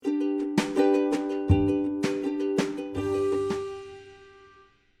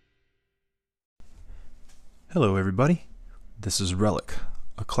Hello, everybody. This is Relic,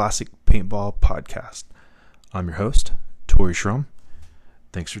 a classic paintball podcast. I'm your host, Tori Schrum.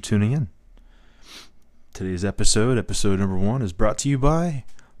 Thanks for tuning in. Today's episode number 1, is brought to you by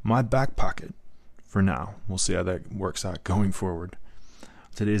My Back Pocket. For now, we'll see how that works out going forward.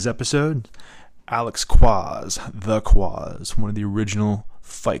 Today's episode, Alex Quaz, the Quaz, one of the original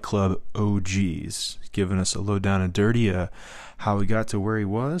Fight Club OGs, giving us a lowdown and dirty how he got to where he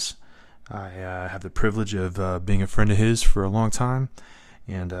was. I have the privilege of being a friend of his for a long time,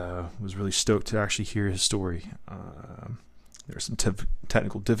 and was really stoked to actually hear his story. There are some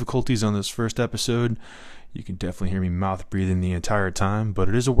technical difficulties on this first episode. You can definitely hear me mouth breathing the entire time, but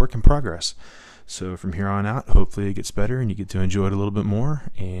it is a work in progress. So from here on out, hopefully it gets better and you get to enjoy it a little bit more,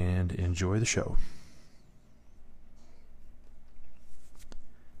 and enjoy the show.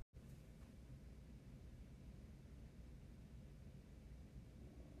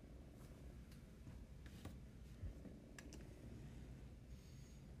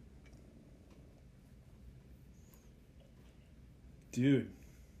 Dude,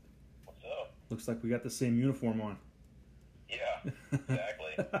 What's up? looks like we got the same uniform on. Yeah,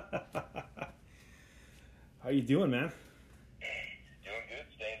 exactly. How you doing, man? Doing good,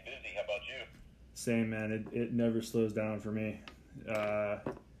 staying busy. How about you? Same, man. It never slows down for me.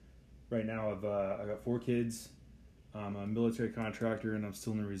 Right now, I've got 4 kids. I'm a military contractor, and I'm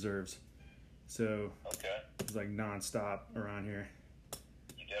still in the reserves. So Okay. it's like nonstop around here.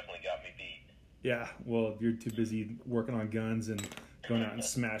 You definitely got me beat. Yeah, well, you're too busy working on guns and going out and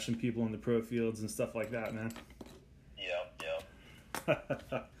smashing people in the pro fields and stuff like that, man. Yeah.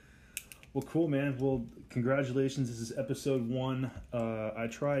 Well, cool, man. Well, congratulations. This is episode 1. I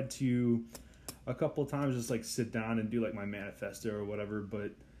tried to a couple of times just like sit down and do like my manifesto or whatever, but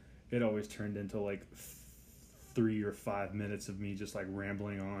it always turned into like 3 or 5 minutes of me just like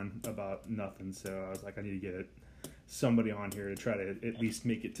rambling on about nothing. So I was like, I need to get somebody on here to try to at least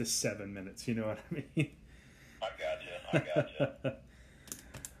make it to 7 minutes. You know what I mean? I gotcha.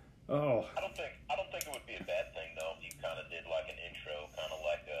 Oh, I don't think it would be a bad thing though if you kind of did like an intro, kind of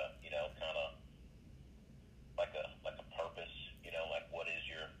like a, kind of like a purpose. Like what is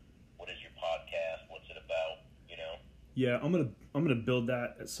your podcast? What's it about? yeah. I'm gonna build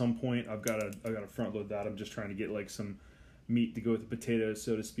that at some point. I've got to front load that. I'm just trying to get like some meat to go with the potatoes,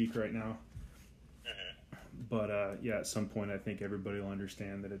 so to speak, right now. But yeah, at some point, I think everybody will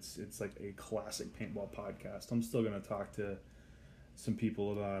understand that it's like a classic paintball podcast. I'm still going to talk to some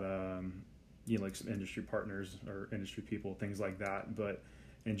people about like some industry partners or industry people, things like that. But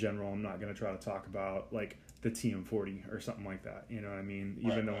in general, I'm not going to try to talk about like the TM40 or something like that. You know what I mean?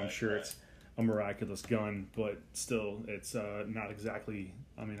 Even though I'm sure it's a miraculous gun, but still, it's not exactly.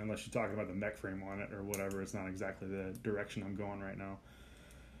 I mean, unless you're talking about the mech frame on it or whatever, it's not exactly the direction I'm going right now.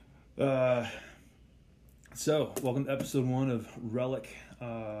 So, welcome to episode 1 of Relic,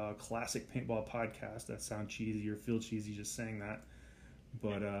 classic paintball podcast. That sounds cheesy or feel cheesy just saying that,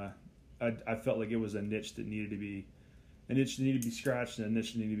 but I felt like it was a niche that needed to be scratched and a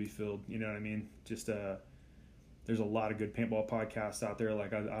niche that needed to be filled. You know what I mean? Just there's a lot of good paintball podcasts out there.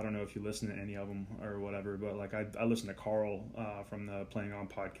 Like I don't know if you listen to any of them or whatever, but like I listen to Carl from the Playing On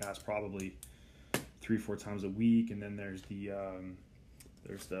podcast probably 3-4 times a week, and then there's the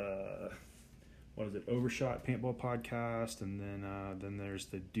what is it, Overshot Paintball Podcast, and then there's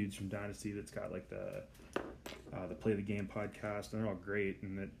the dudes from Dynasty that's got like the Play the Game podcast, and they're all great,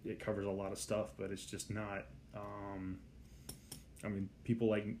 and it covers a lot of stuff, but it's just not. I mean, people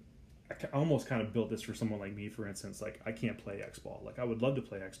like I almost kind of built this for someone like me, for instance. Like I can't play X-Ball. Like I would love to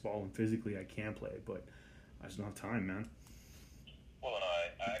play X-Ball, and physically I can play, but I just don't have time, man. Well, and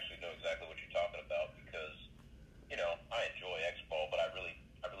I actually know exactly what you're talking about because I enjoy X-Ball, but I really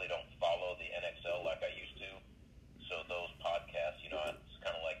don't follow the NXL like I used to. So those podcasts, it's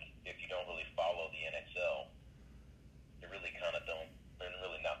kind of like if you don't really follow the NXL, you really kind of don't. They're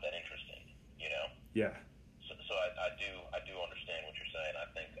really not that interesting, Yeah. So I do understand what you're saying. I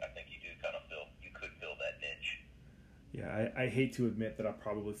think you do kind of could fill that niche. Yeah, I hate to admit that I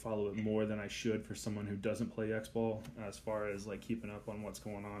probably follow it more than I should for someone who doesn't play X-Ball as far as like keeping up on what's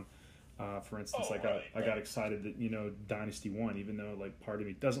going on. For instance, I got excited that Dynasty won, even though like part of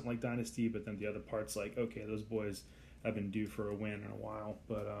me doesn't like Dynasty, but then the other part's like, okay, those boys have been due for a win in a while,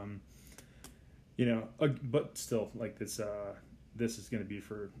 but but still, like this is going to be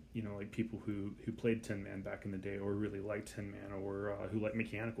for like people who played 10-man back in the day, or really liked 10-man, or who like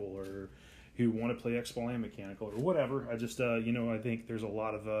mechanical, or who want to play X-Ball and mechanical, or whatever. I just I think there's a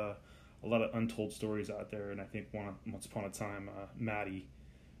lot of untold stories out there, and I think once upon a time, Maddie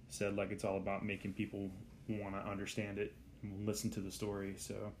said like it's all about making people want to understand it and listen to the story.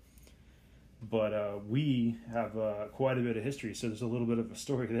 So but we have quite a bit of history, so there's a little bit of a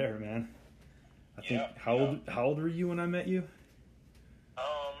story there, man. I think how old were you when I met you?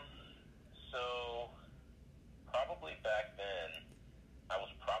 So probably back then I was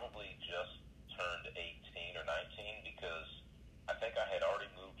probably just turned 18 or 19 because I think I had already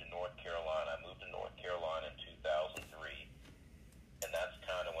moved to North Carolina. I moved to North Carolina in 2003, and that's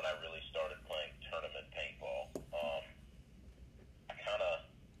kind of when I really started playing tournament paintball.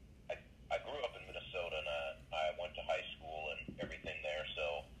 I grew up in Minnesota, and I went to high school and everything there,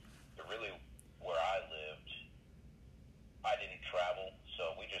 so really where I lived, I didn't travel,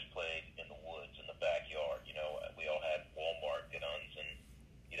 so we just played in the woods, in the backyard. You know, we all had Walmart guns, and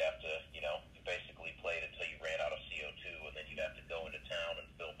you'd have to, you basically played until you ran out of CO2, and then you'd have to go into town and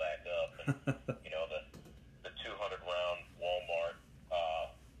fill back up. And, the 200-round Walmart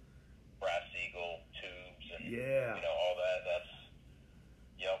Brass Eagle tubes and, all that. That's,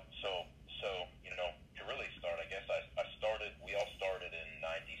 So, to really start, I guess we all started in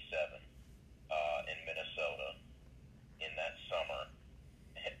 97 in Minnesota in that summer.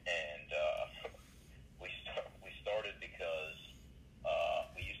 And we started because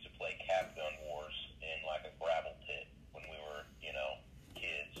we used to play cap gun wars in like a gravel pit when we were,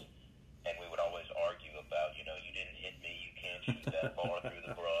 kids. And we would always argue about, you didn't hit me, you can't shoot that far through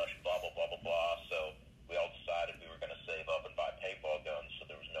the brush, blah, blah, blah, blah, blah. So we all decided we were going to save up and buy paintball guns, so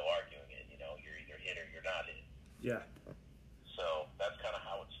there was no arguing it. You're either hit or you're not hit. Yeah. So that's kind of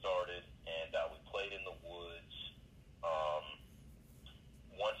how it started, and we played in the woods.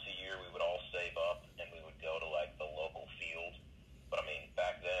 Once a year we would all save up, and we would go to, like, the local field. But,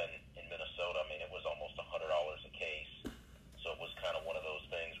 back then in Minnesota, it was almost $100 a case. So it was kind of one of those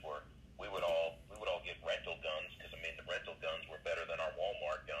things where we would all get rental guns because, the rental guns were better than our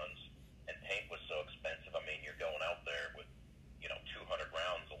Walmart guns, and paint was so expensive. You're going out there with, 200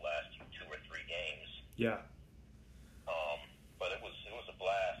 rounds will last you 2 or 3 games. Yeah. But it was a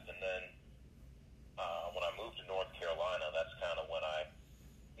blast. And then when I moved to North Carolina, that's kind of when I,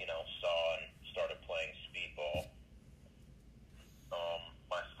 saw and started playing speedball.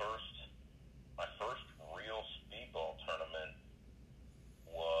 My first real speedball tournament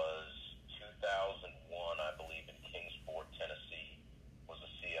was 2001, I believe, in Kingsport, Tennessee. Was a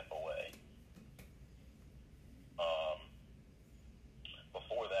CFOA.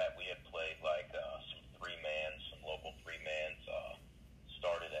 Before that, we had played some some local three-mans.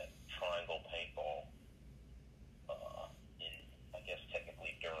 Started at Triangle Paintball in, I guess,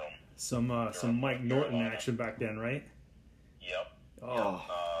 technically Durham. Some Mike Norton action back then, right? Yep. Oh,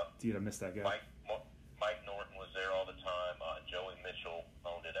 dude, I missed that guy. Mike Norton was there all the time. Joey Mitchell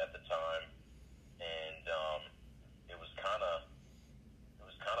owned it at the time, and it was kind of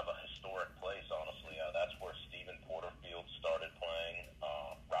a historic place, honestly. That's where Stephen Porterfield started playing.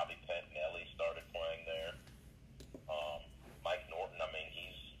 Robbie Pentinelli started playing there. Mike Norton,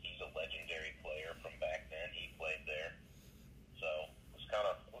 he's a legendary player from back then. He played there, so it was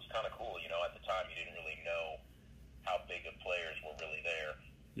kind of cool. At the time you didn't really know how big of players were really there.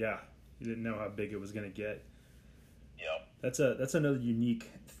 Yeah, you didn't know how big it was going to get. Yep. That's another unique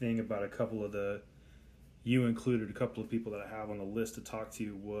thing about you included a couple of people that I have on the list to talk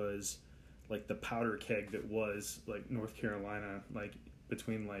to was like the powder keg that was like North Carolina, like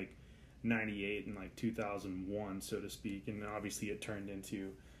between like 98 and like 2001, so to speak. And obviously it turned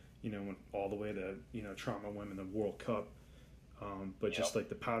into, all the way to, Trauma Women, the World Cup. But just like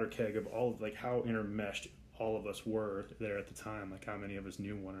the powder keg of all of like how intermeshed all of us were there at the time, like how many of us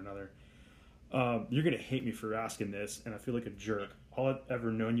knew one another. You're going to hate me for asking this, and I feel like a jerk. All I've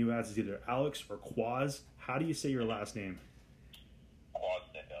ever known you as is either Alex or Quaz. How do you say your last name?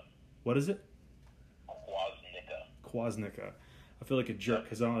 Quaznica. What is it? Quaznica. Quaznica. I feel like a jerk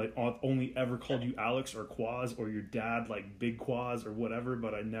because I've only ever called you Alex or Quaz or your dad, like Big Quaz or whatever,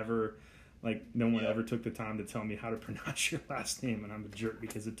 but I never, no one ever took the time to tell me how to pronounce your last name, and I'm a jerk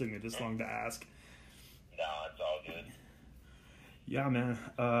because it took me this long to ask. No, it's all good. Yeah, man.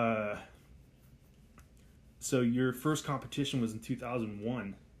 So your first competition was in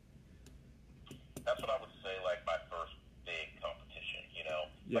 2001. That's what I would say, like my first big competition.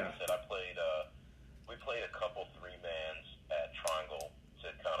 Yeah. Like I said, we played a couple three-mans at Triangle to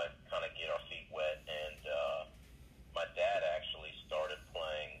kind of get our feet wet, and my dad actually started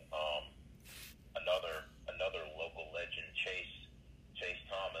playing another local legend, Chase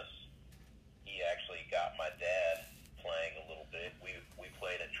Thomas. He actually got my dad playing a little bit. We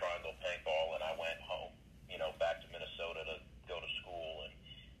played at Triangle Paintball, and I went home, back to Minnesota to go to school, and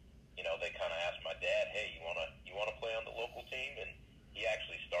they kind of asked my dad, hey, you wanna play on the local team? And he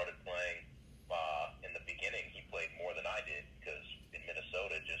actually started playing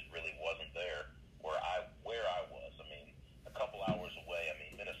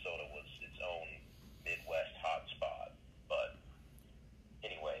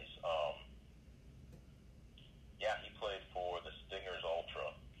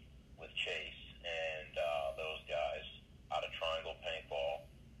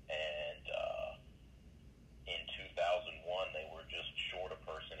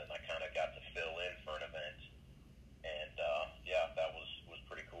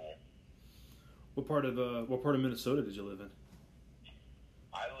what part of Minnesota did you live in?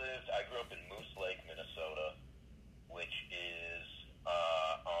 I grew up in Moose Lake, Minnesota, which is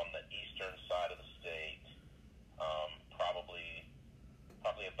on the eastern side of the state,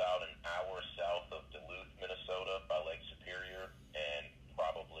 probably about an hour south of Duluth, Minnesota, by Lake Superior, and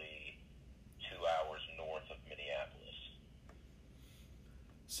probably 2 hours north of Minneapolis.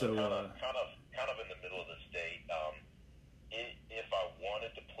 So kind of in the middle of the state. If I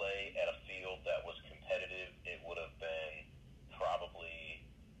wanted to play at a field that was competitive, it would have been probably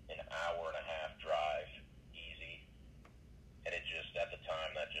an hour and a half drive, easy. And it just, at the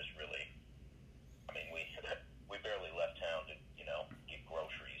time, that just really, I mean, we barely left town to, get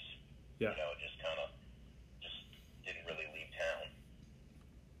groceries. yeah. It just kind of, just didn't really leave town.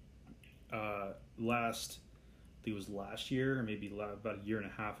 I think it was last year, or maybe about a year and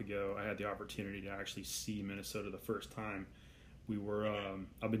a half ago, I had the opportunity to actually see Minnesota the first time. We were,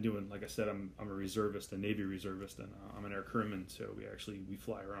 I've been doing, like I said, I'm a reservist, a Navy reservist, and I'm an air crewman, so we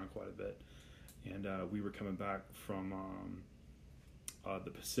fly around quite a bit. And we were coming back from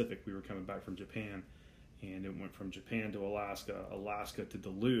the Pacific. We were coming back from Japan, and it went from Japan to Alaska to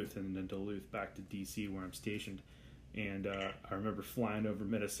Duluth, and then Duluth back to D.C. where I'm stationed. And I remember flying over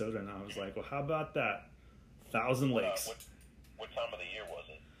Minnesota, and I was like, well, how about that? 1,000 lakes. What time of the year was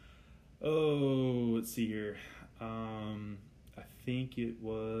it? Oh, let's see here. I think it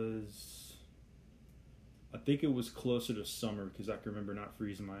was closer to summer, because I can remember not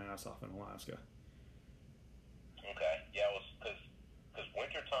freezing my ass off in Alaska. Okay, yeah, it was because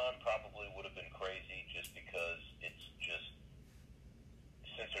wintertime probably would have been crazy, just because it's just,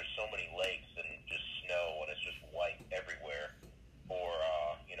 since there's so many lakes and just snow and it's just white everywhere. Or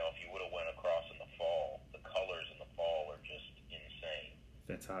if you would have went across in the fall, the colors in the fall are just insane.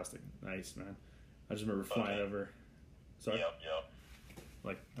 Fantastic, nice, man. I just remember flying over. Sorry. Yep.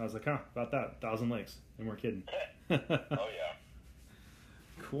 Like, I was like, about that, 1,000 lakes, and we're kidding. Oh yeah.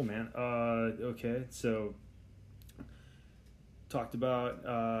 Cool, man. Okay, so talked about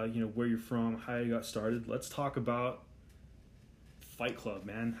where you're from, how you got started. Let's talk about Fight Club,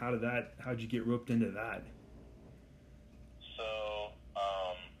 man. How'd you get roped into that? So,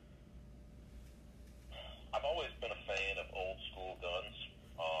 I've always been a fan of old school guns.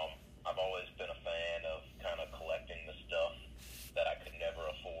 I've always been a fan of kind of collecting the stuff that I could never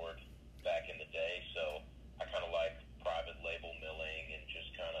afford back in the day. So I kind of like private label milling and just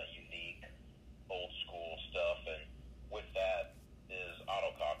kind of unique old school stuff. And with that is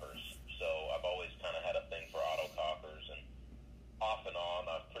autocockers. So I've always kind of had a thing for autocockers, and off and on,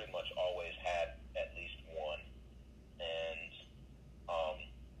 I've pretty much always had at least one. And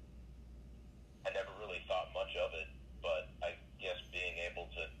I never really thought much of it, but I guess being able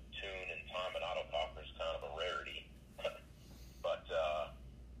to tune and time an autococker is kind of a rarity. But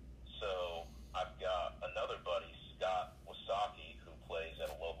so I've got another buddy, Scott Wasaki, who plays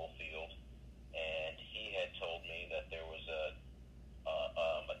at a local field, and he had told me that there was a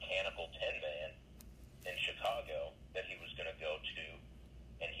mechanical 10-man in Chicago that he was going to go to,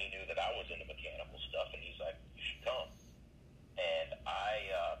 and he knew that I was into mechanical stuff, and he's like, you should come. And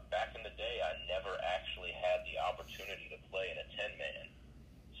back in the day, I never actually had the opportunity to play in a 10-man.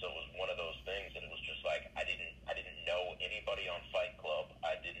 So it was one of those things that it was just like, I didn't know anybody on Fight Club.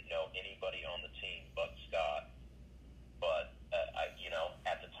 I didn't know anybody on the team but Scott. But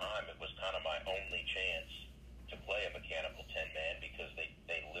at the time, it was kind of my only chance to play a mechanical 10-man, because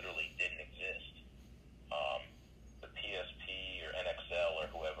they literally didn't exist. The PSP or NXL or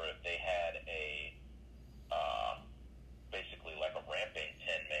whoever, they had a basically like a ramping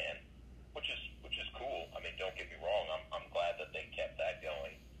 10-man, which is cool. I mean, don't get me wrong, I'm glad that they kept that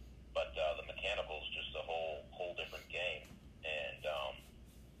going. But the mechanical's just a whole different game. And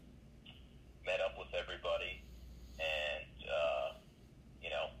met up with everybody, and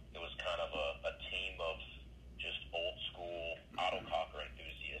it was kind of a team of just old school autococker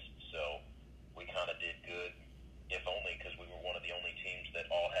enthusiasts. So we kind of did good, if only because we were one of the only teams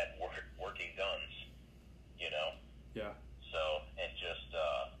that all had working guns. Yeah. So, and just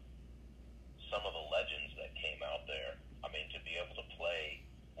some of the legends that came out there. I mean, to be able to play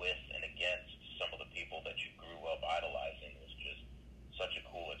with and against some of the people that you grew up idolizing was just such a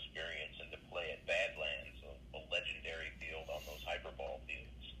cool experience. And to play at Badlands, a legendary field on those hyperball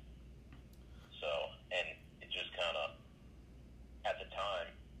fields. So, and it just kind of, at the time,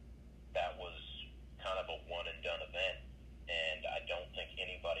 that was kind of a one-and-done event. And I don't think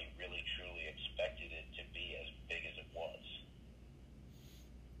anybody really truly expected it to be as big as it was.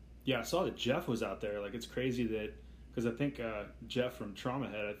 Yeah, I saw that Jeff was out there. Like, it's crazy that, because I think Jeff from Trauma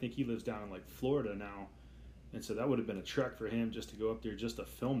Head, I think he lives down in like Florida now, And so that would have been a trek for him just to go up there just to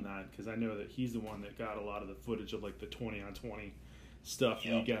film that, because I know that he's the one that got a lot of the footage of like the 20 on 20 stuff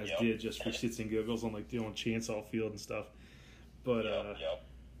you guys did just for shits and giggles on like the old chainsaw field and stuff. But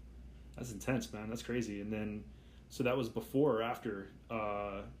that's intense, man. That's crazy. And then, so that was before or after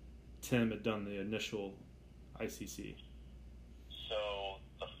Tim had done the initial ICC? So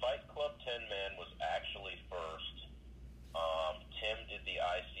the Fight Club 10-man was actually first. Tim did the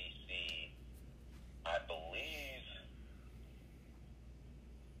ICC, I believe.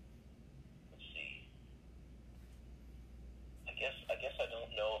 Let's see. I guess I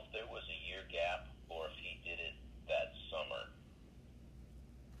don't know if there was a year gap or if he did it that summer.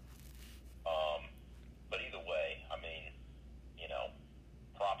 But either way, I mean,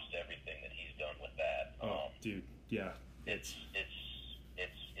 props to everything that he's done with that. Dude, yeah. It's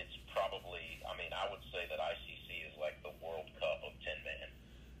probably, I mean, I would say that ICC is like the World Cup of 10-man.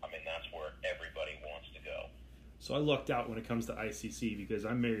 I mean, that's where everybody wants to go. So I lucked out when it comes to ICC because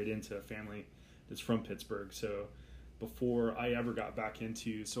I'm married into a family that's from Pittsburgh. So before I ever got back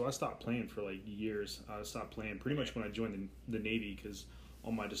into, so I stopped playing for like years. I stopped playing pretty much when I joined the Navy because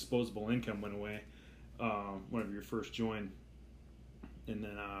all my disposable income went away whenever you first joined. And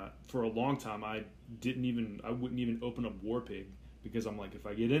then for a long time, I wouldn't even open up Warpig because I'm like, if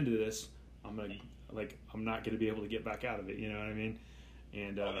I get into this, I'm not gonna be able to get back out of it. You know what I mean?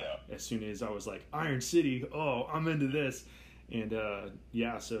 And as soon as I was like Iron City, I'm into this. And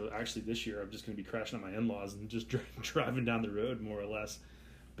so actually this year I'm just gonna be crashing on my in-laws and just driving down the road more or less.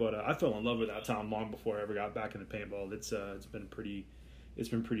 But I fell in love with that town long before I ever got back into paintball. It's been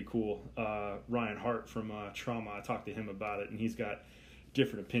pretty cool. Ryan Hart from Trauma, I talked to him about it, and he's got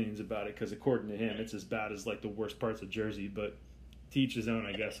different opinions about it because according to him, it's as bad as like the worst parts of Jersey. But to each his own,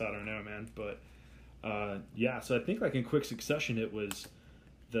 I guess. I don't know, man. But so I think like in quick succession, it was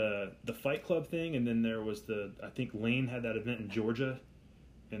the Fight Club thing, and then there was I think Lane had that event in Georgia,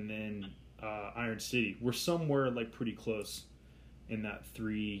 and then Iron City. We're somewhere like pretty close in that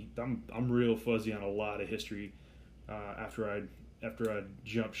three. I'm real fuzzy on a lot of history after I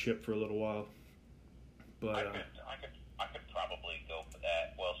jumped ship for a little while. But I could probably go for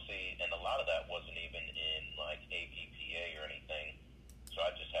that. Well, see, and a lot of that wasn't even in like APPA or anything, so I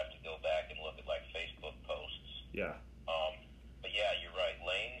just have to go back and look at like Facebook posts. Yeah. But yeah, you're right.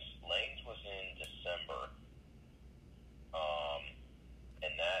 Lane's was in December,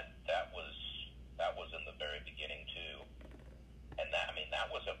 and that was in the very beginning too. And that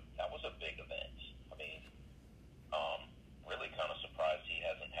was a big event. I mean, really kind of surprised he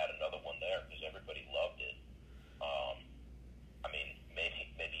hasn't had another one there because everybody loved it. I mean, maybe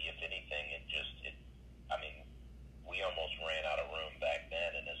if anything, we almost ran out of room back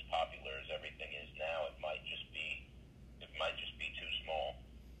then, and as popular as everything is now, it might just be too small.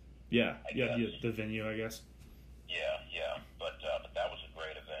 Yeah, the venue, I guess. Yeah, but that was a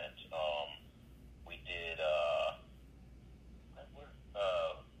great event. We did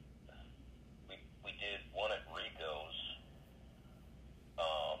we did one at Rico's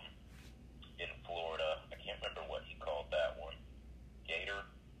in Florida. I can't remember what he called that one. Gator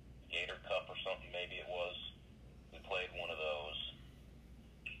Cup or something, maybe it was. We played one of those.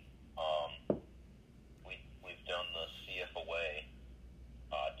 We've done the CF Away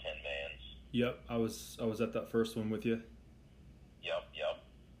 10-mans. Yep, I was at that first one with you. Yep.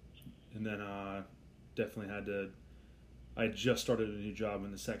 And then definitely had to. I just started a new job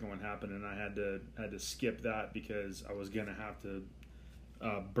when the second one happened, and I had to skip that because I was gonna have to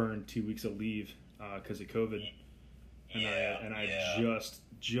burn 2 weeks of leave because of COVID. And I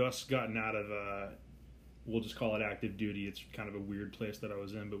just gotten out of we'll just call it active duty. It's kind of a weird place that I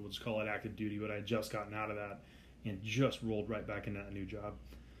was in, but we'll just call it active duty. But I had just gotten out of that and just rolled right back into that new job.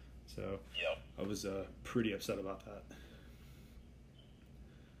 So I was pretty upset about that.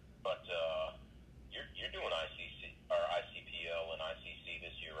 But you're doing ICC or ICPL and ICC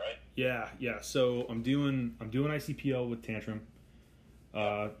this year, right? Yeah. So I'm doing ICPL with Tantrum.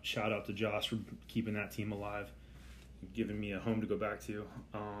 Shout out to Josh for keeping that team alive, giving me a home to go back to.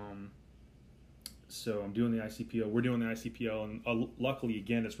 So I'm doing the ICPL. We're doing the ICPL, and luckily,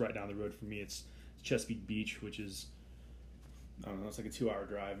 again, it's right down the road from me. It's Chesapeake Beach, which is, I don't know, it's like a 2-hour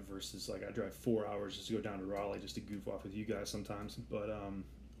drive versus like I drive 4 hours just to go down to Raleigh just to goof off with you guys sometimes, but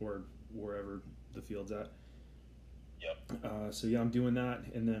or wherever the field's at. Yep. So yeah, I'm doing that,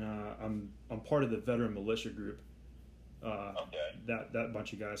 and then I'm part of the veteran militia group. Okay. That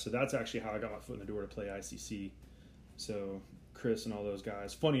bunch of guys. So that's actually how I got my foot in the door to play ICC. So Chris and all those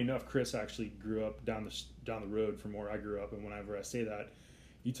guys. Funny enough, Chris actually grew up down the road from where I grew up, and whenever I say that,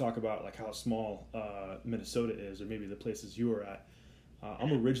 you talk about like how small Minnesota is, or maybe the places you were at.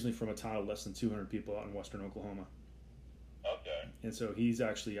 I'm originally from a town of less than 200 people out in western Oklahoma. Okay. And so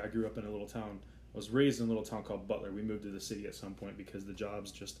I grew up in a little town. I was raised in a little town called Butler. We moved to the city at some point because the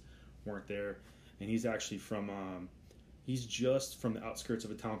jobs just weren't there. And he's actually he's just from the outskirts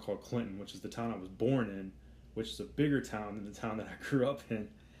of a town called Clinton, which is the town I was born in, which is a bigger town than the town that I grew up in.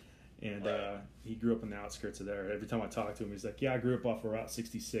 And he grew up in the outskirts of there. Every time I talk to him, he's like, yeah, I grew up off of Route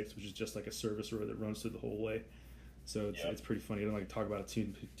 66, which is just like a service road that runs through the whole way. So it's pretty funny. I don't like to talk about it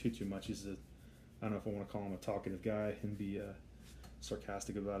too much. I don't know if I want to call him a talkative guy and be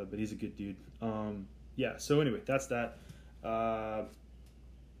sarcastic about it, but he's a good dude. So anyway, that's that.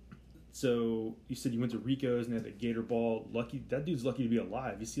 So you said you went to Rico's and had the Gator Ball. That dude's lucky to be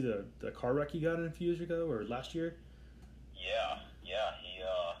alive. You see the car wreck he got in a few years ago or last year? Yeah,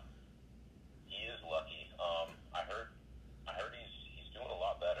 he is lucky. I heard he's doing a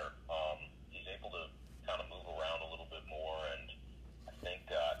lot better. He's able to kind of move around a little bit more, and I think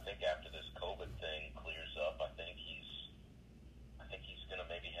after this COVID thing clears up, I think he's gonna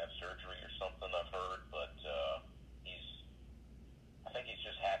maybe have surgery or something. I've heard, but I think he's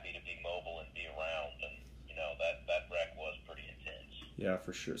just happy to be mobile and be around, and that wreck was pretty intense. Yeah,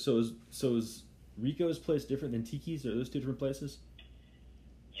 for sure. So is Rico's place different than Tiki's? Are those two different places?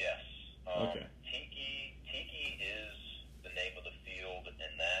 Yes. Okay. Tiki is the name of the field,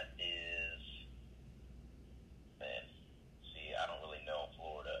 and that is, man, see, I don't really know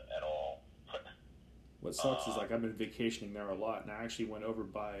Florida at all. What sucks is I've been vacationing there a lot, and I actually went over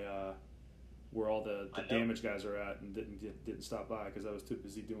by where all the damage guys are at, and didn't stop by because I was too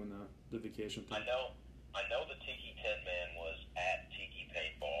busy doing the vacation thing. I know the Tiki Tin Man was at Tiki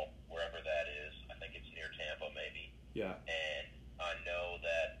Paintball, wherever that is. I think it's near Tampa, maybe. Yeah. And I know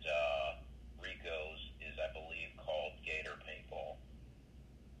that Rico's is, I believe, called Gator Paintball.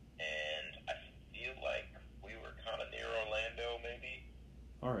 And I feel like we were kind of near Orlando, maybe.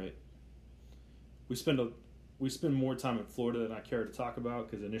 All right. We spend more time in Florida than I care to talk about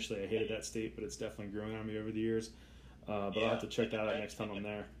because initially I hated that state, but it's definitely growing on me over the years. But I'll have to check that out next time I'm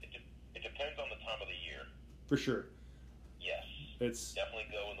there. It depends on the time of the year. For sure. Yes. It's definitely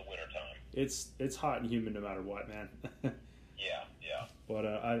go in the wintertime. It's hot and humid no matter what, man. Yeah. But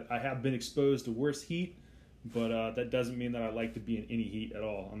I have been exposed to worse heat, but that doesn't mean that I like to be in any heat at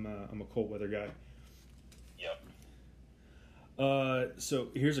all. I'm a cold weather guy. Yep. So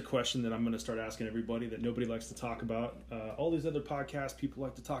here's a question that I'm going to start asking everybody that nobody likes to talk about. All these other podcasts, people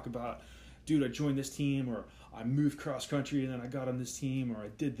like to talk about, dude, I joined this team, or I moved cross country and then I got on this team, or I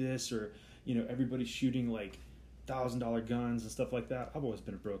did this, or everybody's shooting like $1,000 guns and stuff like that. I've always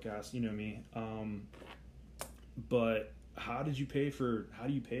been a broke ass, you know me. But how do you pay for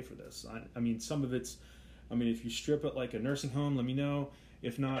this? I mean, some of it's, if you strip it like a nursing home, let me know.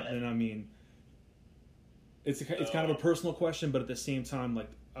 If not, then it's kind of a personal question, but at the same time, like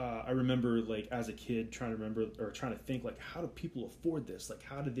I remember, like as a kid, trying to think, like, how do people afford this? Like,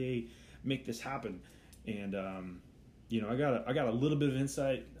 how do they make this happen? And I got a little bit of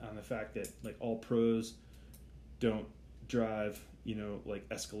insight on the fact that like all pros don't drive, like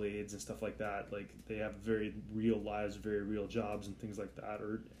Escalades and stuff like that. Like they have very real lives, very real jobs and things like that.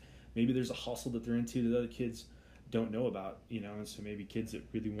 Or maybe there's a hustle that they're into that other kids don't know about, and so maybe kids that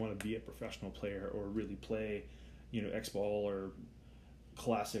really want to be a professional player or really play, X-ball or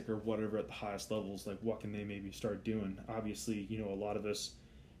classic or whatever at the highest levels, like what can they maybe start doing? Obviously, a lot of us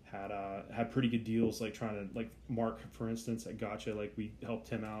had pretty good deals, like trying to, like Mark, for instance, at Gotcha, like we helped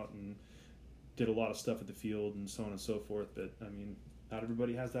him out and did a lot of stuff at the field and so on and so forth. But not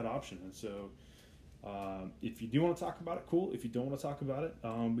everybody has that option, and so if you do want to talk about it, cool. If you don't want to talk about it,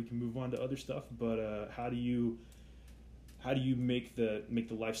 we can move on to other stuff. But how do you make the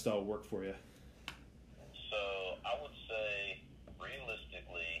lifestyle work for you? So I would say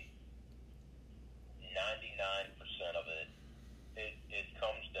realistically, 99% of it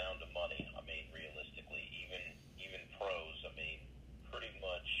comes down to money. Realistically, even pros, pretty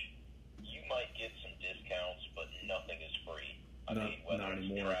much you might get some discounts, but nothing is free. Whether it's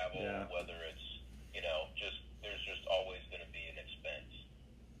travel, whether it's, there's just always going to be an expense.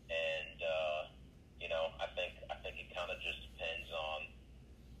 And, I think it kind of just depends on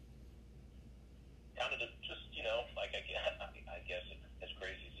I guess as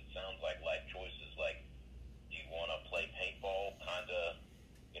crazy as it sounds, like life choices, like, do you want to play paintball kind of,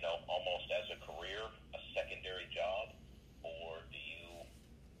 almost as a career, a secondary job, or do you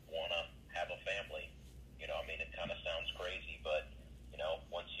want to have a family? It kind of sounds crazy, but,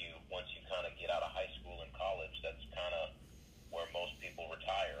 once you kind of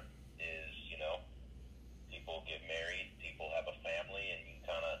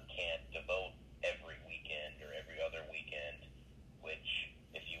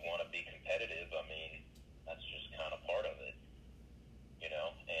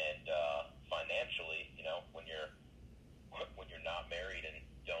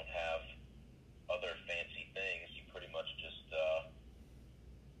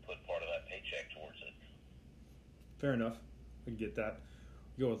fair enough. I can get that.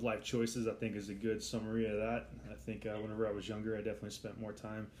 Go with Life Choices, I think, is a good summary of that. I think whenever I was younger, I definitely spent more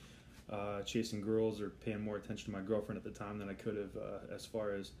time chasing girls or paying more attention to my girlfriend at the time than I could have as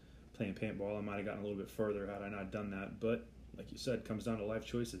far as playing paintball. I might have gotten a little bit further had I not done that. But like you said, it comes down to life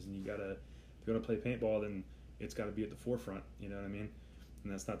choices, and if you're going to play paintball, then it's got to be at the forefront. You know what I mean?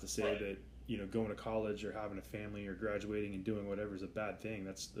 And that's not to say that going to college or having a family or graduating and doing whatever is a bad thing.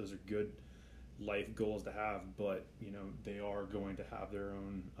 Those are good life goals to have, but they are going to have their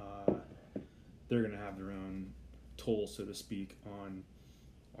own they're going to have their own toll, so to speak, on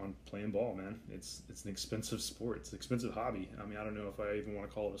playing ball, man. It's an expensive sport. It's an expensive hobby. I mean, I don't know if I even want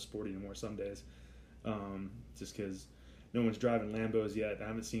to call it a sport anymore some days, just because no one's driving Lambos yet. I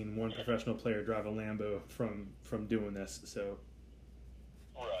haven't seen one professional player drive a Lambo from doing this. So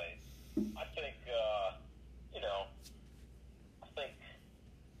right, I think I think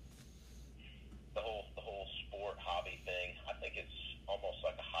the whole sport hobby thing, I think it's almost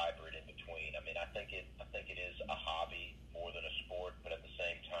like a hybrid in between. I mean, I think it is a hobby more than a sport, but at the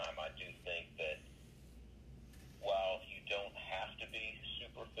same time, I do think that while you don't have to be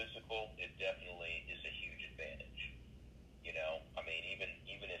super physical, it definitely is a huge advantage. I mean, even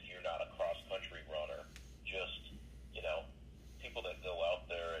if you're not a cross country runner, just people that go out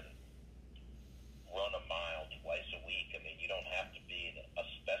there and run a mile twice a week. I mean, you don't have to be a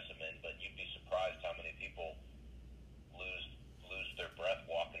specimen, but you'd be surprised how many people lose their breath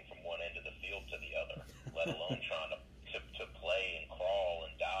walking from one end of the field to the other, let alone trying to play and crawl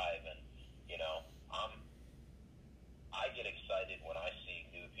and dive. And I get excited when I see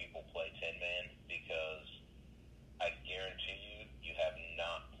new people play 10-man, because I guarantee you have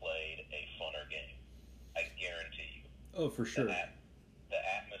not played a funner game. I guarantee you. Oh, for sure. The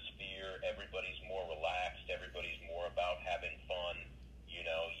atmosphere, everybody's more relaxed, everybody's more about having fun.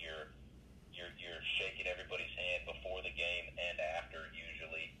 You're shaking everybody's hand before the game and after,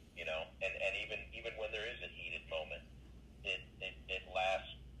 usually, and even when there is a heated moment, it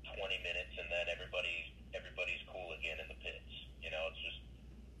lasts 20 minutes, and then everybody's cool again in the pits.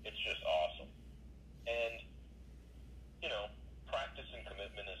 It's just awesome. And practice and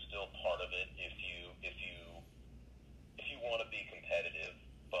commitment is still part of it if you want to be competitive,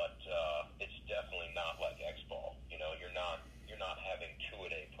 but it's definitely not like X-ball. You're not having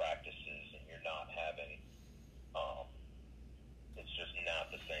two-a-day practices, and you're not having it's just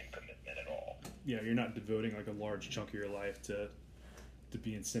not the same commitment at all. Yeah, you're not devoting like a large chunk of your life to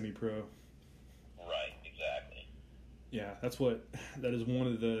being semi-pro. Right, exactly. Yeah, that is one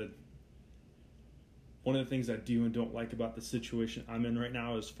of the things I do and don't like about the situation I'm in right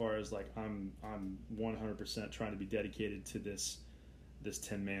now, as far as like I'm 100% trying to be dedicated to this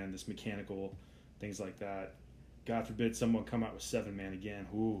 10-man, this mechanical, things like that. God forbid someone come out with 7-man again.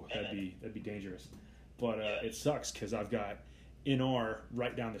 Ooh, that'd be dangerous. But it sucks because I've got NR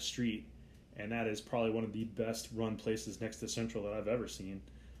right down the street, and that is probably one of the best run places next to Central that I've ever seen.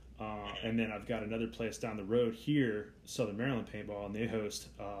 And then I've got another place down the road here, Southern Maryland Paintball, and they host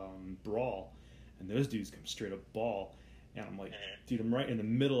Brawl, and those dudes come straight up ball. And I'm like, dude, I'm right in the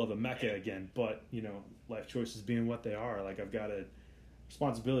middle of a mecca again. But life choices being what they are, like I've got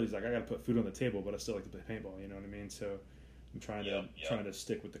responsibilities. Like I got to put food on the table, but I still like to play paintball. You know what I mean? So I'm trying to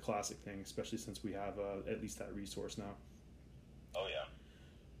stick with the classic thing, especially since we have at least that resource now. Oh yeah.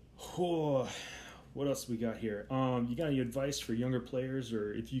 Oh, what else we got here? You got any advice for younger players,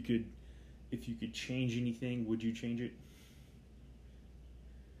 or if you could change anything, would you change it?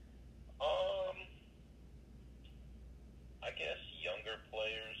 I guess younger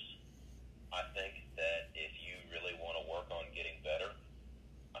players, I think that if you really want to work on getting better,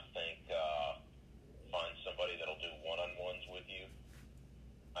 I think find somebody that'll do one-on-ones with you.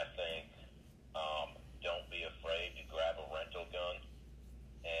 I think don't be afraid to grab a rental gun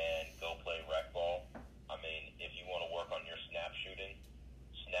and go play rec ball. I mean, if you want to work on your snap shooting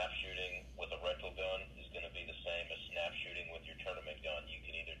with a rental gun is going to be the same as snap shooting with your tournament gun. You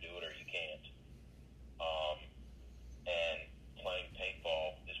can either do it or you can't. And playing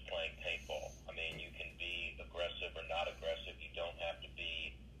paintball is playing paintball. I mean, you can be aggressive or not aggressive. You don't have to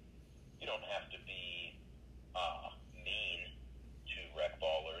be mean to rec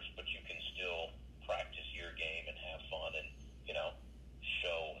ballers, but you can still practice your game and have fun and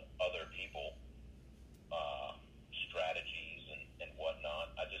show other people strategies and whatnot.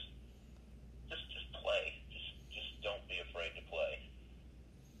 I just play. Just don't be afraid to play.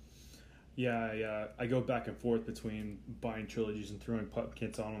 Yeah, I go back and forth between buying trilogies and throwing pup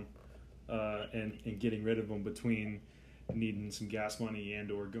kits on them, and getting rid of them, between needing some gas money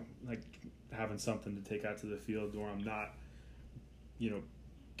and or having something to take out to the field where I'm not,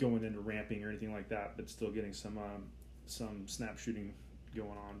 going into ramping or anything like that, but still getting some snap shooting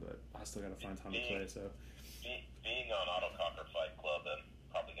going on. But I still got to find time to play. So being on Autococker Fight Club, I'm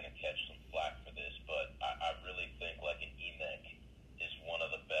probably going to catch some flack for this, but I really think like an EMEC is one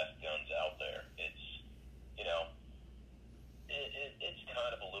of the best guns out there. It's, you know, it's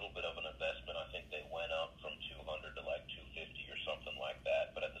kind of a little bit of an investment. I think they went up from 200 to like 250 or something like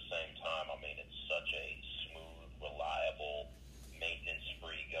that. But at the same time, I mean, it's such a smooth, reliable,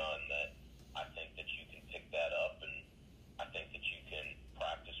 maintenance-free gun that I think that you can pick that up, and I think that you can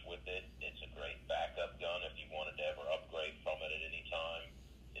practice with it. It's a great backup gun if you wanted to ever upgrade from it at any time.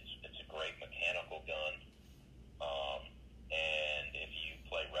 It's a great mechanical gun. And if you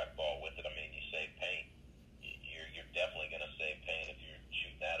play rec ball with it, I mean, you save paint. You're definitely going to save paint if you're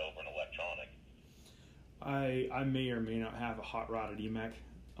shooting that over an electronic. I may or may not have a hot rodded EMEC.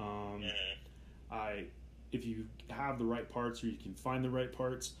 If you have the right parts or you can find the right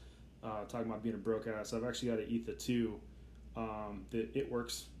parts, talking about being a broke ass, I've actually got an ETHA 2 that it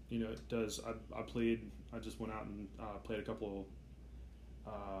works. You know, it does. I just went out and played a couple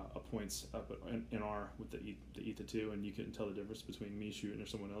of points up at NR with the ETHA 2, and you couldn't tell the difference between me shooting or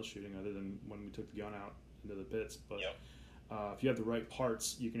someone else shooting other than when we took the gun out into the pits. But if you have the right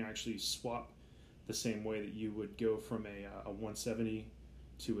parts, you can actually swap the same way that you would go from a 170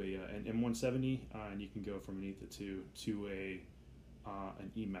 to an M170, and you can go from an ETHA 2 to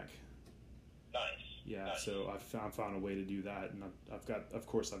an EMEC. Nice. Yeah, nice. So I've found a way to do that, and I've got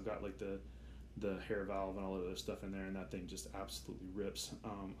like the hair valve and all of those stuff in there, and that thing just absolutely rips.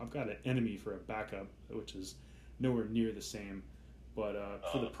 I've got an Enemy for a backup, which is nowhere near the same, but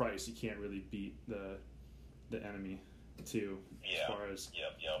for the price, you can't really beat the Enemy too. As far as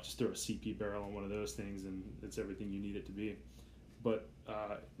just throw a CP barrel on one of those things, and it's everything you need it to be. But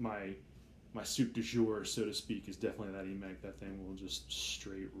my soup du jour, so to speak, is definitely that EMEC. That thing will just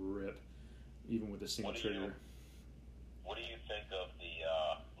straight rip, even with a single trigger. What do you think of the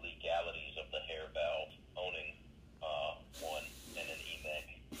legalities of the hair valve owning one and an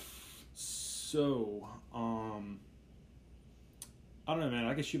EMEC? So, I don't know, man.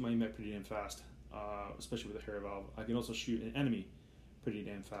 I can shoot my EMEC pretty damn fast, especially with a hair valve. I can also shoot an Enemy pretty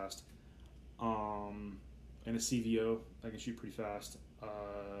damn fast. And a CVO, I can shoot pretty fast.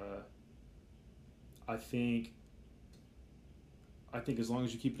 I think as long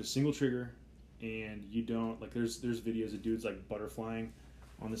as you keep it a single trigger and you don't, like, there's videos of dudes like butterflying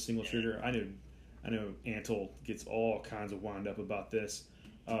on the single trigger. I know Antle gets all kinds of wound up about this.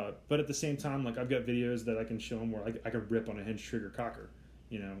 But at the same time, like, I've got videos that I can show them where I can rip on a hinge trigger cocker.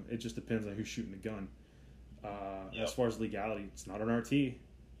 You know, it just depends on who's shooting the gun. As far as legality, it's not an RT. You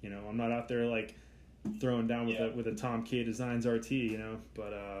know, I'm not out there like throwing down with a Tom K Designs RT. You know,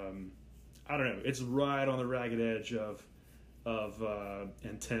 but I don't know. It's right on the ragged edge of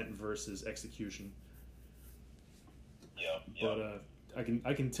intent versus execution. But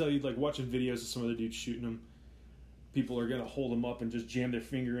I can tell you, like, watching videos of some of the dudes shooting them, people are gonna hold them up and just jam their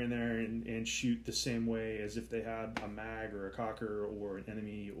finger in there and shoot the same way as if they had a mag or a cocker or an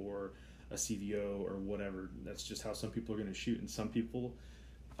Enemy or a CVO or whatever. That's just how some people are gonna shoot. And some people,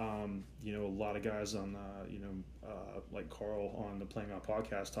 you know, a lot of guys on like Carl on the Playing Out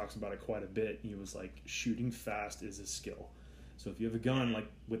podcast talks about it quite a bit. He was like, shooting fast is a skill. So if you have a gun like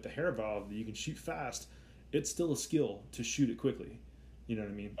with the hair valve that you can shoot fast, it's still a skill to shoot it quickly. You know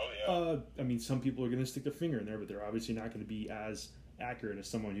what I mean? Oh, yeah. I mean, some people are going to stick their finger in there, but they're obviously not going to be as accurate as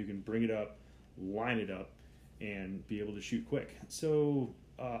someone who can bring it up, line it up, and be able to shoot quick. So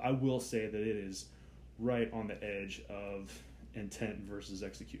I will say that it is right on the edge of intent versus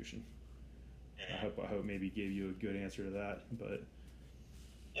execution. I hope maybe gave you a good answer to that, but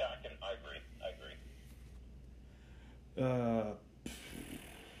yeah, I agree.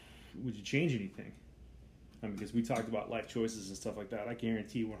 Would you change anything? I mean, because we talked about life choices and stuff like that. I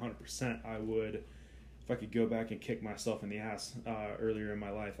guarantee 100% I would, if I could go back and kick myself in the ass earlier in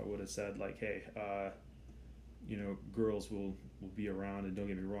my life, I would have said, like, hey, you know, girls will be around, and don't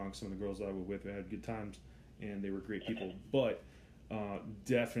get me wrong, some of the girls that I was with, I had good times, and they were great people, but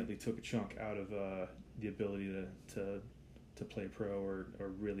definitely took a chunk out of the ability to play pro or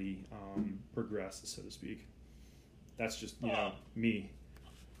really progress, so to speak. That's just, you know, me.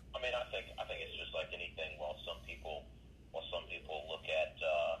 I mean, I think it's just like anything. While some people look at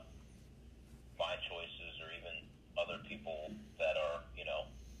my choices, or even other people that are, you know,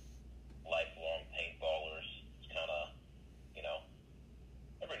 lifelong paintballers, it's kind of, you know,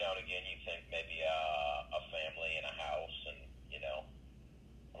 every now and again you think maybe a family and a house and, you know,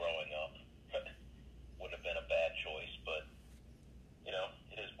 growing up wouldn't have been a bad choice, but, you know,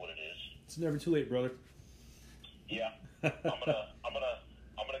 it is what it is. It's never too late, brother. Yeah. I'm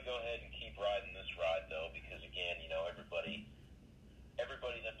gonna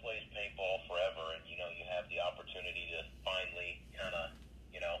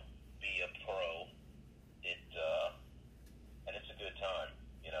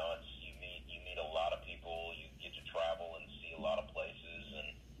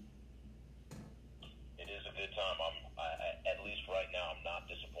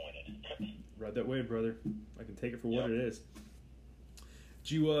Ride that wave, brother. I can take it for what Yep. it is.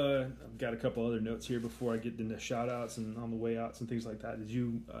 Did you, I've got a couple other notes here before I get into shout outs and on the way outs and things like that. Did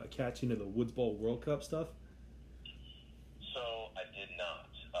you catch into the Woods Ball World Cup stuff? So I did not.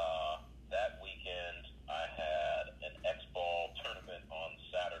 That weekend I had an X-Ball tournament on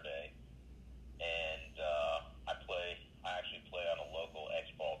Saturday, and I actually play on a local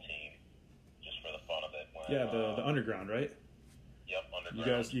X-Ball team just for the fun of it. When, Yeah, the underground, right? Yep,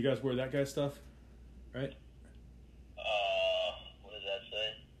 underground. You guys wear that guy's stuff, right? What does that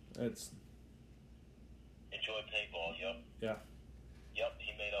say? It's Enjoy paintball. Yep. yeah. Yep.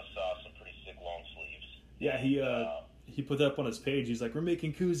 He made us some pretty sick long sleeves. Yeah, he put that up on his page. He's like, we're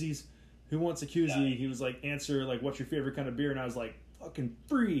making koozies. Who wants a koozie? Yeah. He was like, answer like, what's your favorite kind of beer? And I was like, fucking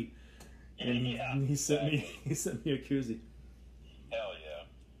free. And he sent me a koozie. Hell yeah.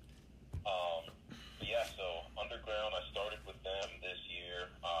 But yeah, so underground, I started with them this year.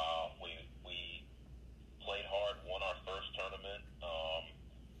 We played hard, won our first tournament.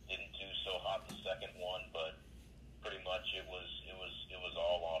 Didn't do so hot the second one, but pretty much it was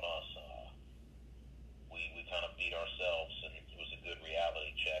all on us. We kind of beat ourselves, and it was a good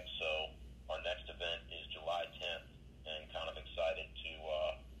reality check. So our next event is July 10th, and kind of excited to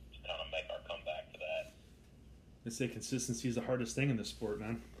kind of make our comeback to that. They say consistency is the hardest thing in this sport,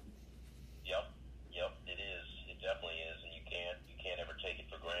 man. Yep, it is. It definitely is, and you can't ever take it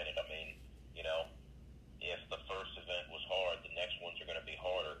for granted. I mean, you know, if the first event was hard, the next ones are going to be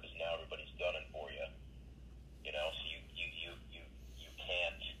harder because now everybody's gunning for you. You know, so you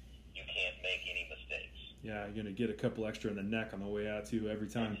can't make any mistakes. Yeah, you're gonna get a couple extra in the neck on the way out too every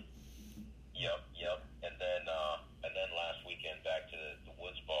time. Yep. And then last weekend back to the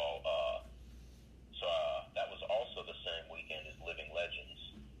Woods Ball. That was also the same weekend as Living Legends.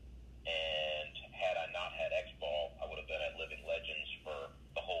 And had I not had X Ball, I would have been at Living Legends for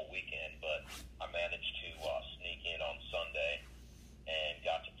the whole weekend. But I managed to sneak in on Sunday and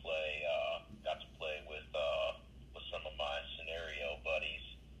got to play with some of my scenario buddies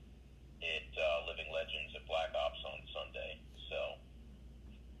at Living Legends at Black Ops on Sunday. So.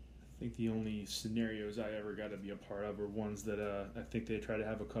 I think the only scenarios I ever got to be a part of were ones that I think they try to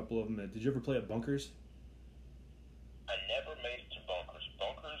have a couple of them. Did you ever play at Bunkers? I never made it to Bunkers.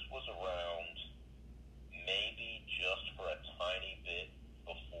 Bunkers was around maybe just for a tiny bit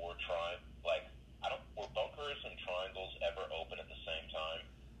before were Bunkers and Triangles ever open at the same time?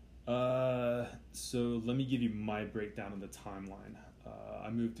 So let me give you my breakdown of the timeline. I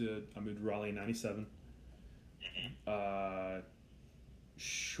moved to Raleigh in '97.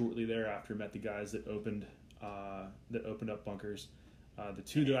 Shortly thereafter, met the guys that opened up Bunkers. The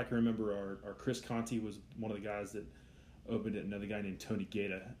two that I can remember are Chris Conti was one of the guys that opened it. Another guy named Tony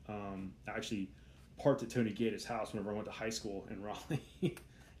Gaeta. I actually parked at Tony Gaeta's house whenever I went to high school in Raleigh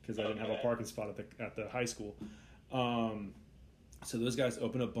because I didn't have a parking spot at the high school. So those guys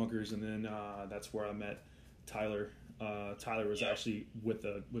opened up Bunkers, and then that's where I met Tyler. Tyler was actually with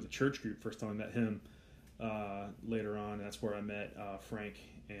a church group first time I met him. Later on, that's where I met Frank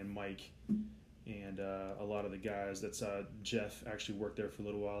and Mike and a lot of the guys. That's Jeff actually worked there for a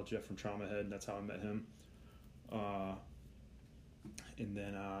little while. Jeff from Trauma Head, and that's how I met him. And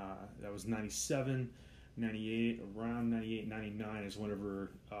then that was 97, 98, around 98, 99 is whenever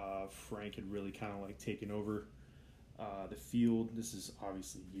Frank had really kind of like taken over the field. This is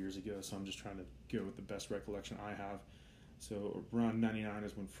obviously years ago, so I'm just trying to go with the best recollection I have. So around 99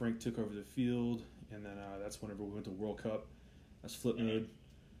 is when Frank took over the field, and then that's whenever we went to World Cup. That's flip mode.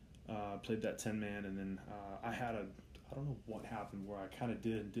 Played that 10-man, and then I don't know what happened where I kind of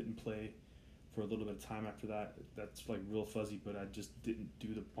didn't play for a little bit of time after that. That's like real fuzzy, but I just didn't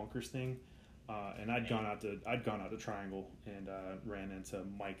do the Bunkers thing. And I'd gone out to Triangle and ran into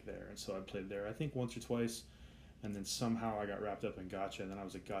Mike there, and so I played there I think once or twice, and then somehow I got wrapped up in Gotcha, and then I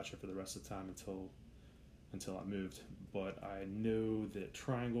was at Gotcha for the rest of the time until I moved. But I know that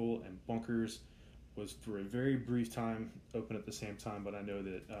Triangle and Bunkers was for a very brief time open at the same time, but I know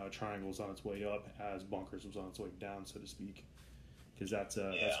that Triangle was on its way up as Bunkers was on its way down, so to speak. Because that's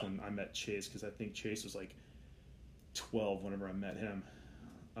when I met Chase, because I think Chase was like 12 whenever I met him.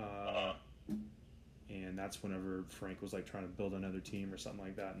 And that's whenever Frank was like trying to build another team or something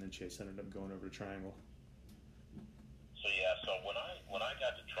like that, and then Chase ended up going over to Triangle. So yeah, so when I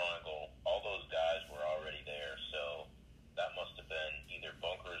got to Triangle, all those guys were already there, so that must have been either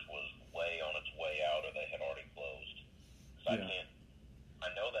Bunkers was way on its way out or they had already closed. Yeah.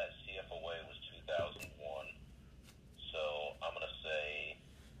 I know that CFOA was 2001, so I'm going to say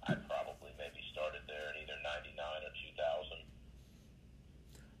I probably maybe started there in either 99 or 2000.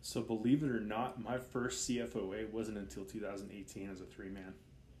 So believe it or not, my first CFOA wasn't until 2018 as a 3-man.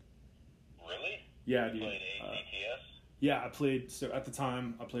 Really? Yeah, You dude. played ACTS? Yeah, I played. So at the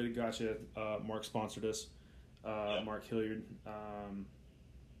time, I played at Gotcha. Mark sponsored us. Yep. Mark Hilliard,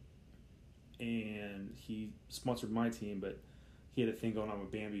 and he sponsored my team, but he had a thing going on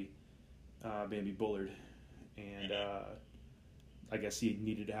with Bambi Bullard, and I guess he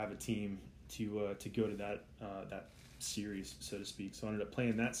needed to have a team to go to that series, so to speak. So I ended up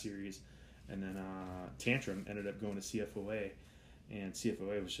playing that series, and then Tantrum ended up going to CFOA, and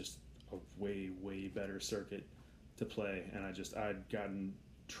CFOA was just a way better circuit to play, and I'd gotten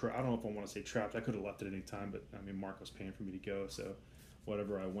I don't know if I want to say trapped. I could have left at any time, but I mean Mark was paying for me to go, so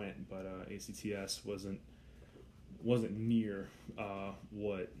whatever I went. But ACTS wasn't near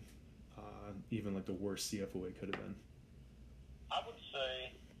what even like the worst CFOA could have been. I would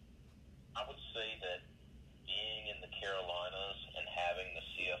say that being in the Carolinas and having the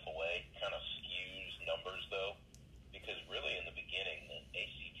CFOA kind of skews numbers, though, because really in the beginning the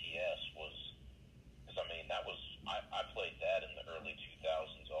ACTS was, because I mean that was I played that in the early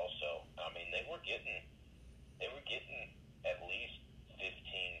 2000s also. I mean they were getting at least 15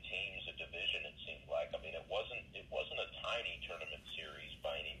 teams a division. It seemed like. I mean it wasn't a tiny tournament series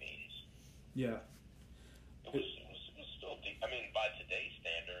by any means. Yeah. It was still I mean, by today's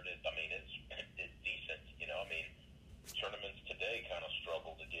standard, it's decent. You know, I mean, tournaments today kind of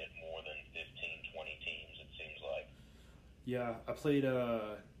struggle to get more than 15, 20 teams, it seems like. Yeah, I played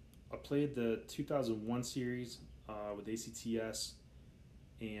the 2001 series with ACTS,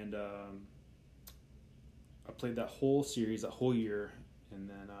 and I played that whole series, that whole year, and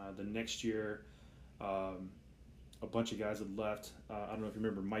then the next year, a bunch of guys had left. I don't know if you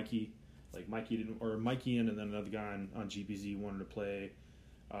remember Mikey. Like Mikey and then another guy on GPZ wanted to play.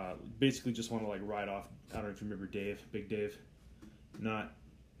 Basically, just want to like ride off. I don't know if you remember Dave, Big Dave, not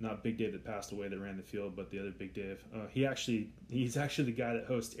Big Dave that passed away that ran the field, but the other Big Dave. He's actually the guy that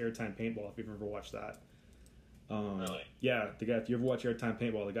hosts Airtime Paintball. If you've ever watched that. Really? Yeah, the guy. If you ever watch Airtime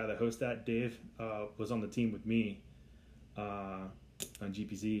Paintball, the guy that hosts that, Dave, was on the team with me on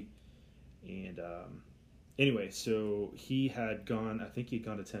GPZ, and. Anyway, so he had gone. I think he'd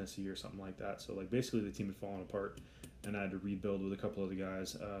gone to Tennessee or something like that. So like basically the team had fallen apart, and I had to rebuild with a couple of the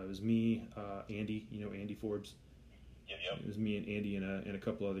guys. It was me, Andy. You know Andy Forbes. Yep. It was me and Andy and a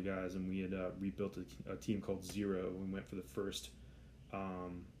couple other guys, and we had rebuilt a team called Zero. We went for the first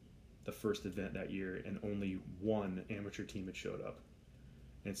event that year, and only one amateur team had showed up.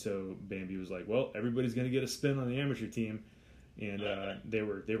 And so Bambi was like, "Well, everybody's going to get a spin on the amateur team." And they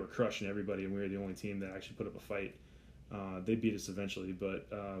were crushing everybody, and we were the only team that actually put up a fight. They beat us eventually, but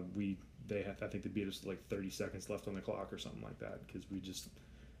I think they beat us with like 30 seconds left on the clock or something like that, because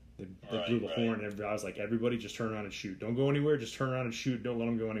they blew the horn, and I was like, everybody just turn around and shoot. Don't go anywhere. Just turn around and shoot. Don't let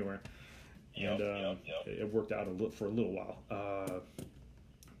them go anywhere. Yep. It worked out for a little while.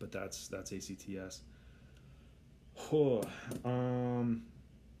 But that's ACTS.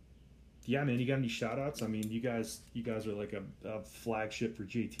 Yeah, man, you got any shout-outs? I mean, you guys are like a flagship for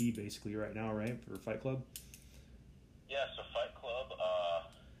JT basically right now, right? For Fight Club? Yeah, so Fight Club,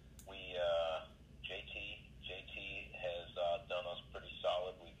 JT has done us pretty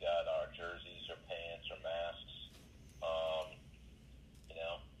solid. We've got our jerseys, our pants, our masks. You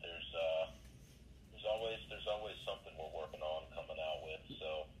know, there's always something we're working on coming out with.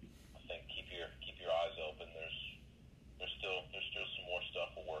 So I think keep your eyes open. There's still some more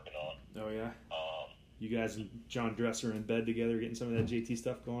stuff we're working on. Oh yeah. You guys and John Dresser in bed together, getting some of that JT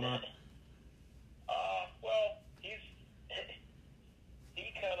stuff going on. Well, he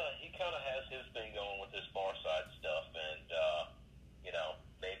kind of has his thing going with this far side stuff, and you know,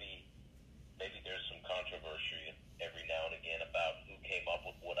 maybe there's some controversy every now and again about who came up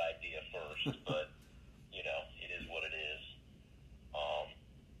with what idea first, but you know, it is what it is.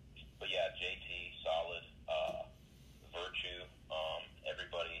 But yeah, JT solid. Virtue, I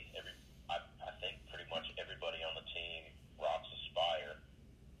think pretty much everybody on the team rocks Aspire.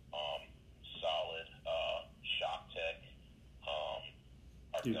 Solid. Shock Tech.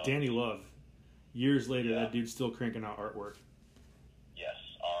 Dude, Danny Love. Years later, that dude's still cranking out artwork. Yes,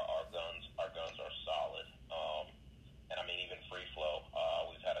 our guns are solid. And I mean, even Free Flow.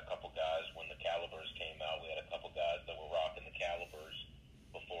 We've had a couple guys when the Calibers came out. We had a couple guys that were rocking the Calibers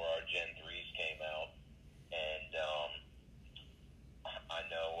before our Gen 3s came out. And I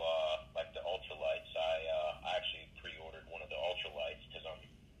know, like the ultralights, I actually pre-ordered one of the ultralights because I'm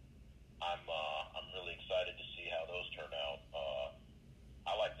really excited to see how those turn out.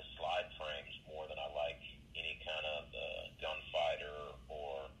 I like the slide frames more than I like any kind of the gunfighter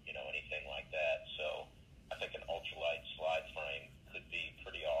or anything like that. So I think an ultralight slide frame could be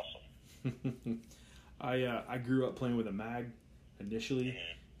pretty awesome. I grew up playing with a mag initially.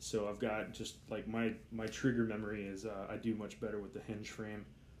 So I've got just like my trigger memory is I do much better with the hinge frame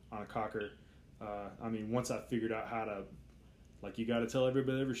on a cocker. I mean, once I figured out how to, like, you got to tell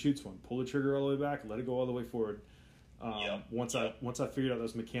everybody that ever shoots one, pull the trigger all the way back, let it go all the way forward. Once I figured out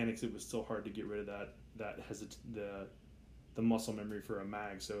those mechanics, it was still hard to get rid of the muscle memory for a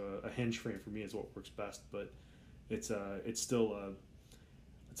mag. So a hinge frame for me is what works best. But it's still I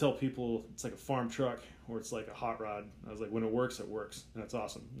tell people it's like a farm truck or it's like a hot rod. I was like, when it works, and that's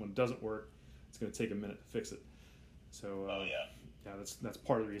awesome. When it doesn't work, it's going to take a minute to fix it. So yeah, that's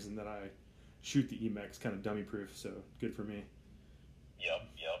part of the reason that I shoot the EMEX kind of dummy proof. So good for me. Yep.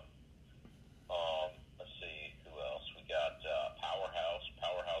 Let's see, who else? We got Powerhouse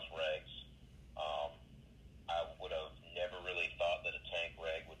Regs. I would have never really thought that a tank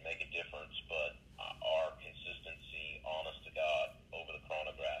reg would make a difference, but our consistency, honest to God, over the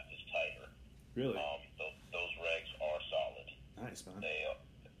chronograph is tighter. Really? Those regs are solid. Nice, man. They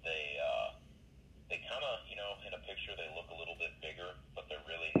kind of, in a picture they look a little bit bigger, but they're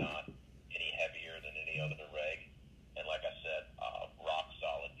really not any heavier than any other reg. And like I said, rock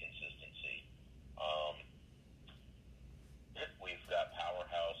solid consistency. We've got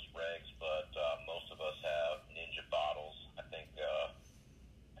Powerhouse regs, but most of us have Ninja bottles. I think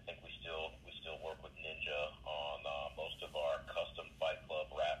we still work with Ninja on most of our custom Fight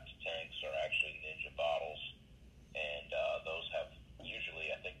Club wrapped tanks are actually Ninja bottles, and those have usually,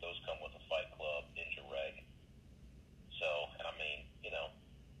 I think those come with a Fight Club Ninja reg. So, and I mean,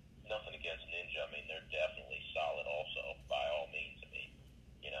 nothing against Ninja. I mean, they're definitely solid also, by all means. I mean,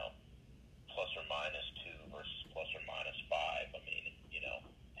 plus or minus 2 versus plus or minus 5. I mean,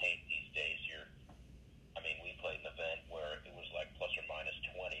 paint these days, we played an event where it was like plus or minus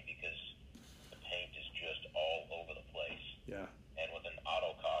 20 because the paint is just all over the place. Yeah. And with an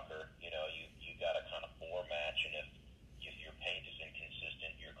auto cocker, you got to kind of bore match, and if your paint is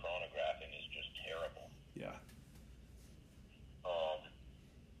inconsistent, your chronographing is just terrible. Yeah.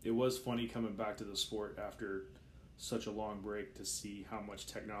 It was funny coming back to the sport after such a long break to see how much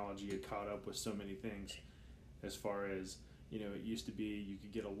technology had caught up with so many things. As far as, it used to be you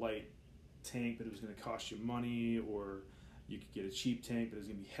could get a light tank, but it was going to cost you money, or you could get a cheap tank, but it was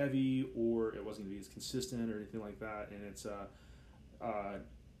going to be heavy, or it wasn't going to be as consistent or anything like that. And it's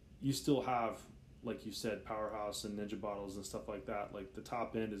you still have, like you said, Powerhouse and Ninja bottles and stuff like that. Like the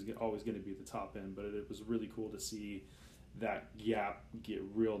top end is always going to be the top end, but it was really cool to see that gap get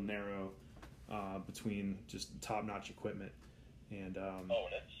real narrow between just top-notch equipment. And and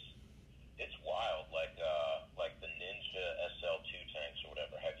it's wild, like the Ninja SL2 tanks or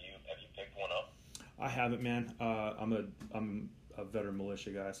whatever. Have you picked one up? I haven't, man. I'm a veteran militia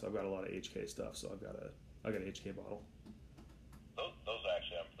guy, so I've got a lot of HK stuff. So I got an HK bottle. Those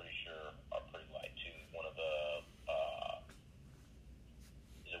actually, I'm pretty sure, are pretty light too. One of the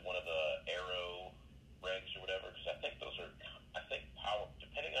is it one of the Aero regs or whatever? Because I think those are, power,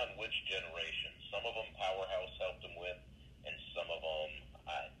 depending on which generation. Some of them Powerhouse helped them with, and some of them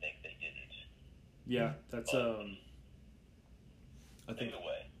I think they didn't. Yeah, that's I think. Either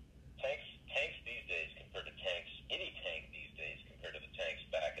way, tanks these days compared to any tank these days compared to the tanks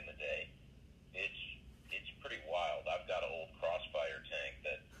back in the day, it's pretty wild. I've got an old Crossfire tank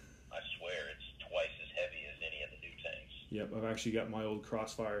that I swear it's twice as heavy as any of the new tanks. Yep, I've actually got my old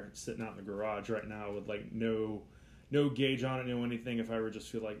Crossfire sitting out in the garage right now with like no gauge on it, no anything. If I ever just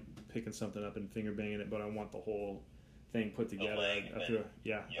feel like picking something up and finger banging it, but I want the whole thing put together, I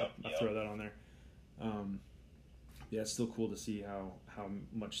throw that on there. Yeah, it's still cool to see how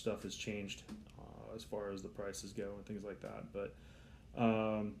much stuff has changed as far as the prices go and things like that. But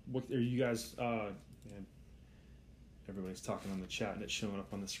what are you guys? Everybody's talking on the chat and it's showing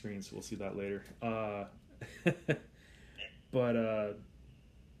up on the screen, so we'll see that later. But are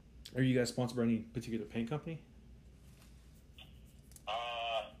you guys sponsored by any particular paint company?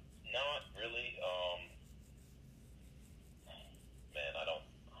 Not really. Man, I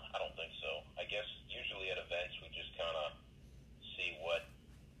don't think so. I guess usually at events we just kind of see what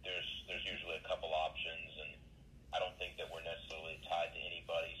there's usually a couple options, and I don't think that we're necessarily tied to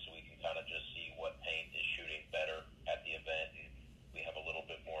anybody, so we can kind of just see what paint is shooting better at the event, and we have a little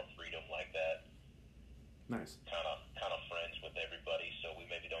bit more freedom like that. Nice. Kind of friends with everybody, so we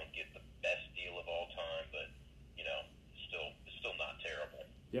maybe don't get the best deal of all time, but it's still not terrible.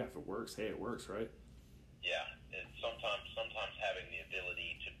 Yeah, if it works, hey, it works, right? Yeah, sometimes having the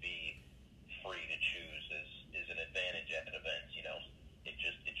ability to be free to choose is an advantage at events. It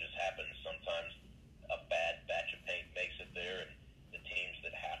just happens. Sometimes a bad batch of paint makes it there, and the teams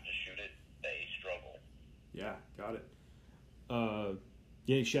that have to shoot it, they struggle. Yeah, got it.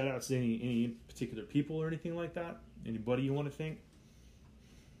 Any shout outs to any particular people or anything like that? Anybody you want to thank?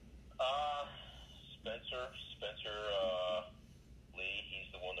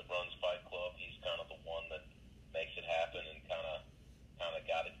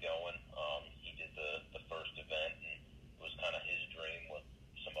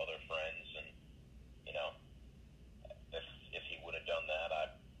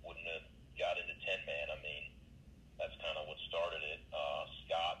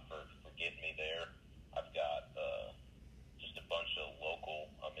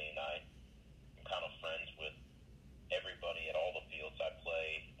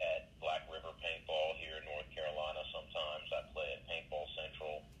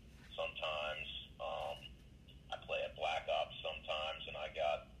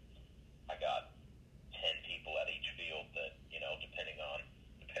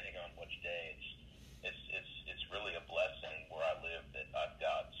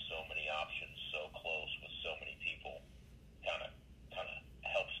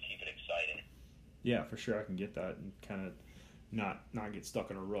 Yeah, for sure. I can get that and kind of not get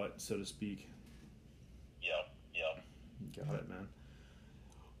stuck in a rut, so to speak. Yep. Got it, man.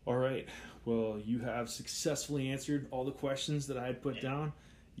 All right. Well, you have successfully answered all the questions that I had put down.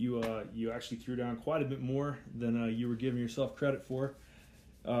 You actually threw down quite a bit more than you were giving yourself credit for.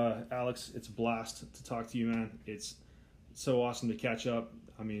 Alex, it's a blast to talk to you, man. It's so awesome to catch up.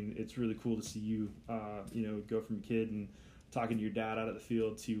 I mean, it's really cool to see you, go from a kid and talking to your dad out at the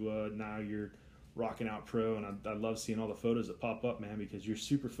field to now you're rocking out pro. And I love seeing all the photos that pop up, man, because you're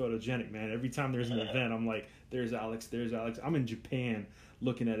super photogenic, man. Every time there's an event, I'm like, there's Alex. I'm in Japan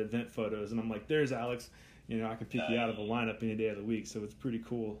looking at event photos, and I'm like, there's Alex. I can pick you out of a lineup any day of the week, so it's pretty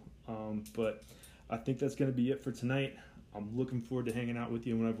cool. But I think that's going to be it for tonight. I'm looking forward to hanging out with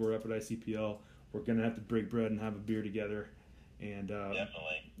you whenever we're up at ICPL. We're going to have to break bread and have a beer together. And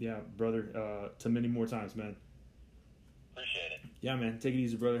definitely. Yeah, brother, to many more times, man. Appreciate it. Yeah, man. Take it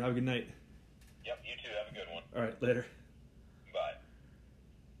easy, brother. Have a good night. Yep, you too. Have a good one. All right, later. Bye.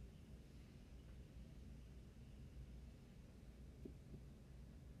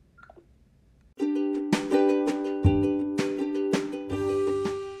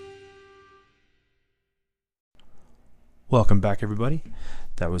 Welcome back, everybody.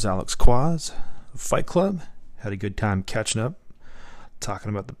 That was Alex Quaz of Fight Club. Had a good time catching up, talking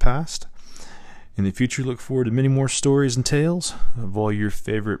about the past. In the future, look forward to many more stories and tales of all your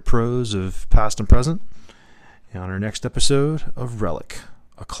favorite pros of past and present. And on our next episode of Relic,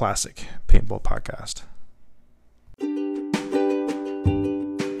 a classic paintball podcast.